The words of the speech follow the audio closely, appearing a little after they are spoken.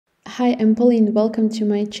Hi, I'm Pauline, welcome to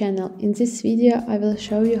my channel. In this video I will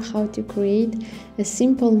show you how to create a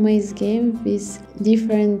simple maze game with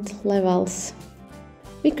different levels.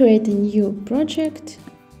 We create a new project.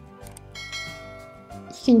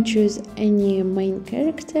 You can choose any main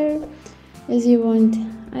character as you want.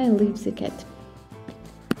 I leave the cat.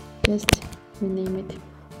 Just rename it.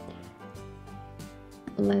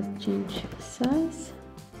 Let's change size.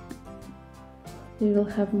 We will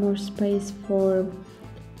have more space for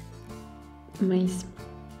maze.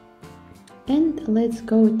 And let's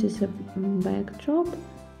go to the backdrop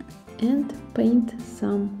and paint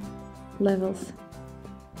some levels.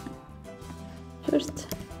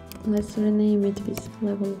 First, let's rename it with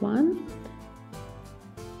level 1.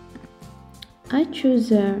 I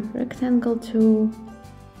choose a rectangle to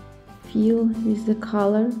fill with the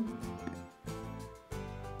color.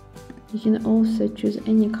 You can also choose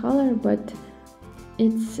any color, but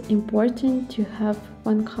it's important to have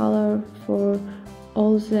one color for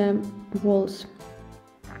all the walls.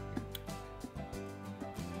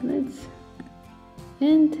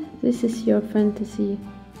 And this is your fantasy,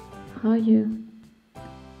 how you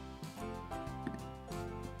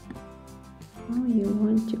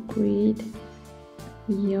want to create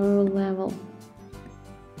your level.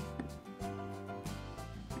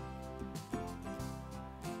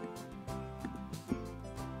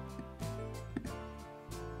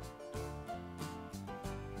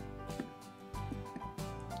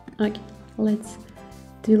 Okay,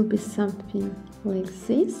 it will be something like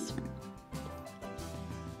this.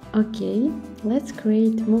 Okay, let's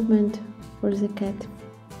create movement for the cat.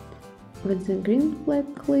 With the green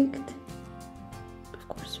flag clicked, of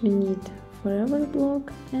course we need forever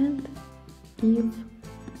block, and if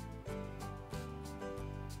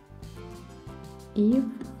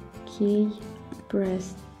key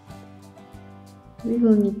pressed, we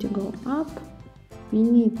will need to go up. We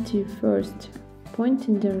need to first point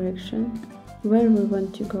in direction where we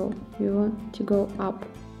want to go. We want to go up,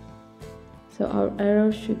 so our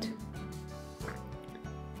arrow should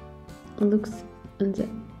look on the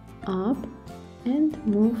up and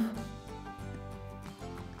move.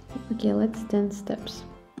 Okay, let's 10 steps.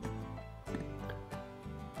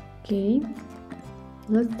 Okay,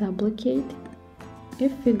 let's duplicate.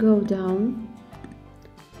 If we go down,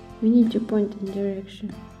 we need to point in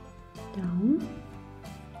direction down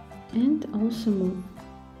and also move.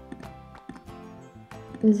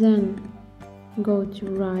 Then go to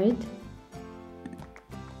right,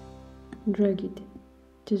 drag it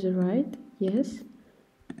to the right, yes,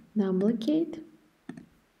 duplicate,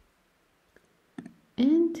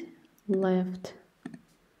 and left,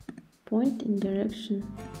 point in direction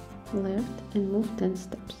left and move 10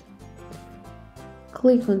 steps.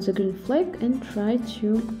 Click on the green flag and try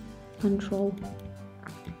to control.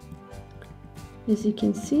 As you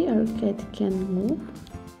can see, our cat can move,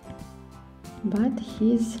 but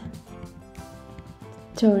he's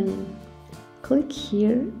turning. Click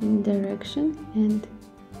here in direction and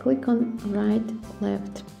click on right,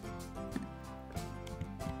 left.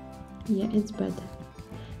 Yeah, it's better.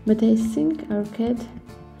 But I think our cat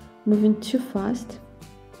moving too fast.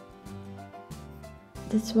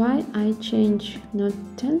 That's why I change not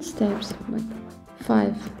 10 steps, but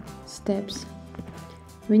 5 steps.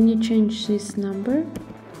 When you change this number,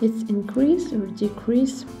 it's increase or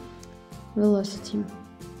decrease velocity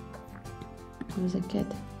of the cat.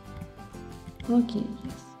 Okay,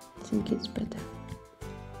 yes, I think it's better.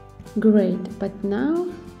 Great, but now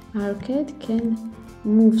our cat can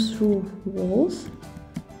move through walls.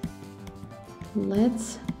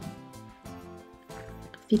 Let's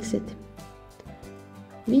fix it.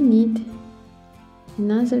 We need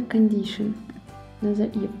another condition, another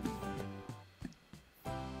if.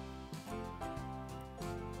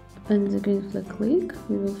 On the green flag click,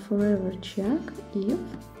 we will forever check if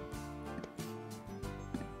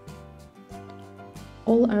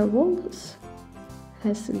all our walls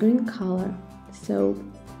has green color. So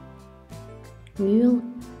we will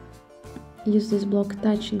use this block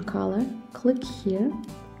touching color. Click here,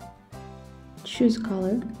 choose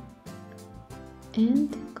color,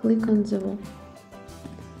 and click on the wall.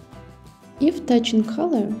 If touching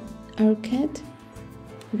color, our cat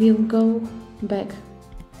will go back.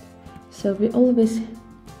 So we always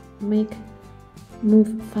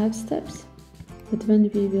move 5 steps, but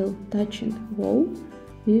when we will touch wall,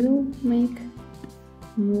 we will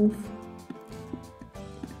move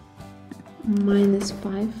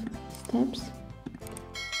 -5 steps.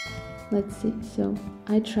 Let's see. So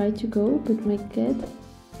I try to go, but my cat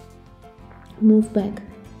move back,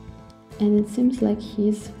 and it seems like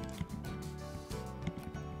he's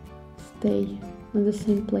stay on the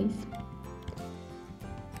same place.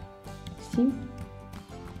 see?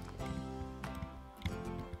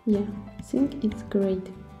 Yeah, I think it's great.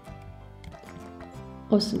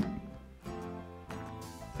 Awesome.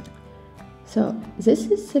 So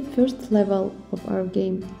this is the first level of our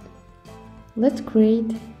game. Let's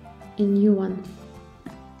create a new one.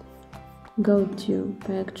 Go to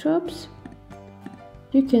backdrops.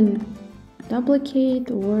 You can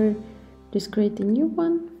duplicate or just create a new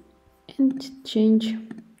one and change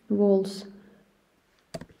walls.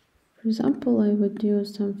 For example, I would do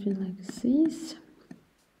something like this.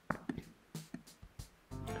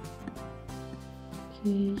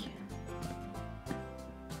 Okay.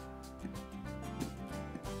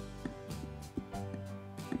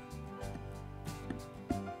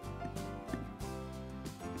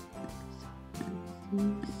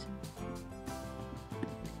 This.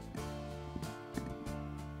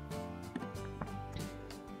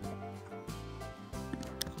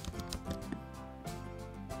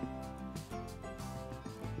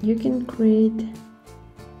 You can create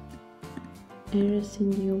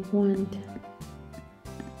everything you want,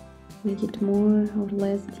 make it more or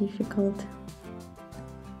less difficult.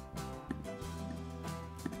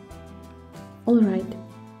 Alright,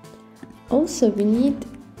 also we need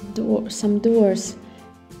some doors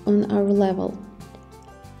on our level.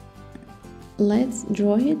 Let's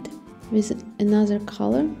draw it with another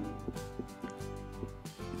color.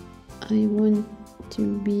 I want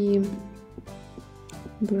to be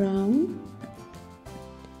brown.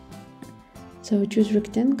 So choose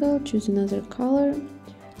rectangle, choose another color.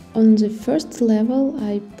 On the first level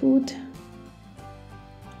I put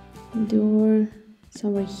door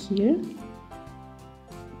somewhere here.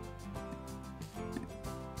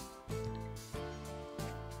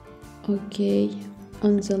 Okay,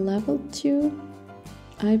 on the level 2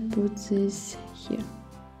 I put this here.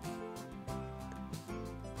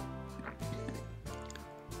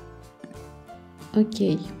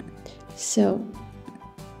 Okay, so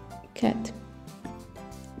cat.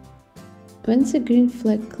 When the green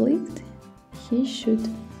flag clicked, he should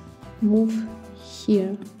move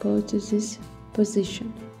here, go to this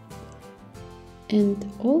position.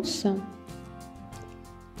 And also,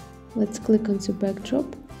 let's click on the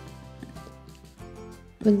backdrop.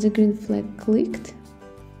 When the green flag clicked,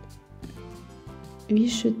 we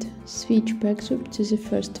should switch backdrop to the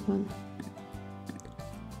first one.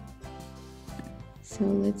 So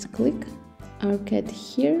let's click our cat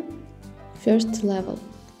here, first level.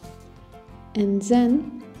 And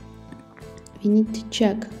then we need to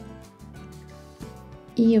check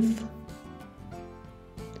if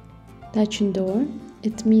touching door,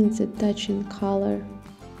 it means that touching color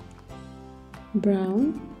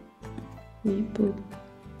brown. We put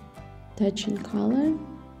touching color,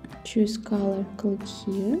 choose color, click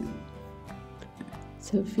here.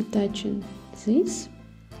 So if we touching this,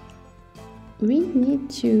 we need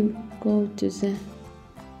to go to the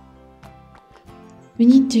we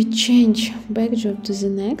need to change backdrop to the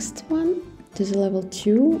next one, to the level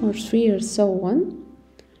 2 or 3 or so on.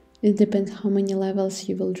 It depends how many levels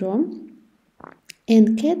you will draw.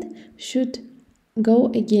 And cat should go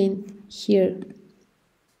again here.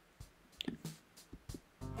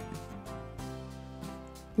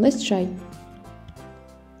 Let's try.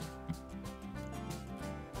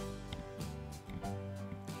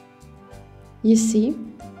 You see,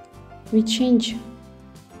 we change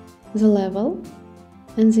the level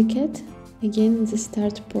and the cat again the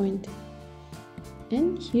start point.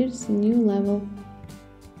 And here's the new level.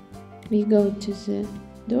 We go to the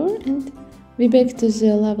door and we back to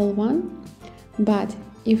the level 1. But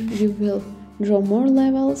if you will draw more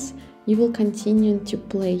levels, you will continue to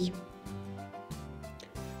play.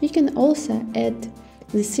 You can also add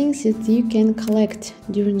the things that you can collect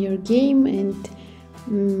during your game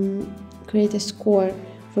and create a score.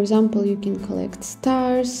 For example, you can collect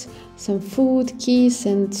stars, some food, keys,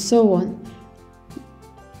 and so on.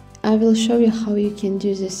 I will show you how you can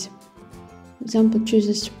do this. For example, choose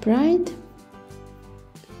a sprite.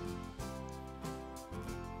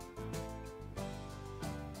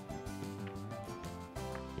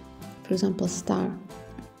 For example, star.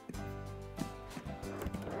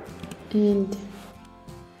 And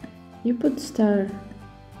you put star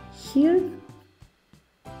here.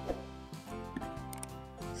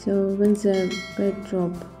 So when the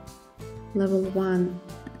backdrop level 1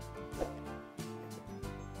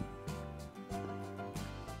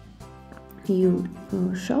 you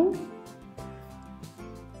show,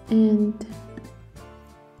 and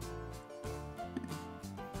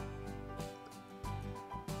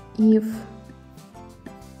if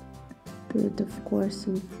put of course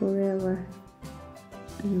in forever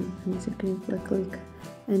and the green flag click,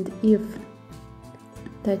 and if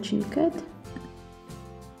touching cat,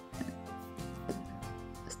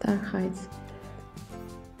 star hides.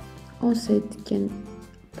 Also it can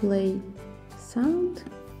play sound.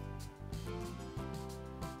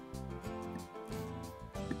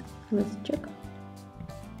 Let's check.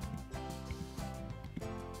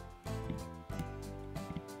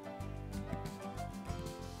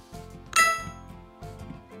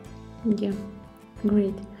 Yeah,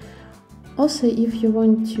 great. Also, if you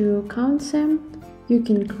want to count them, you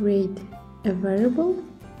can create a variable,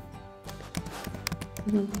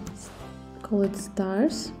 call it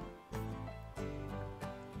stars.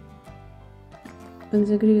 When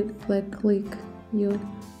the green flag click, you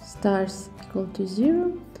stars equal to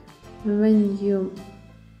 0. When you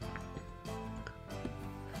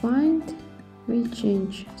find, we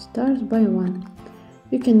change stars by 1.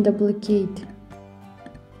 You can duplicate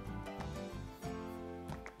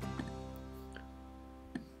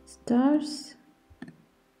stars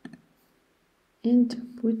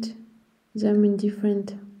and put them in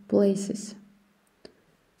different places.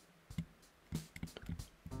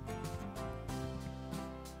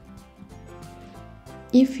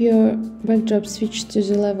 If your backdrop switched to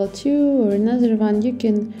the level 2 or another one, you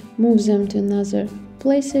can move them to another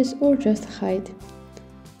places or just hide.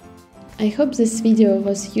 I hope this video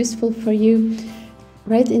was useful for you.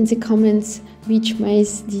 Write in the comments which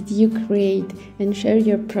maze did you create and share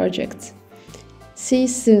your projects. See you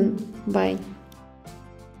soon. Bye.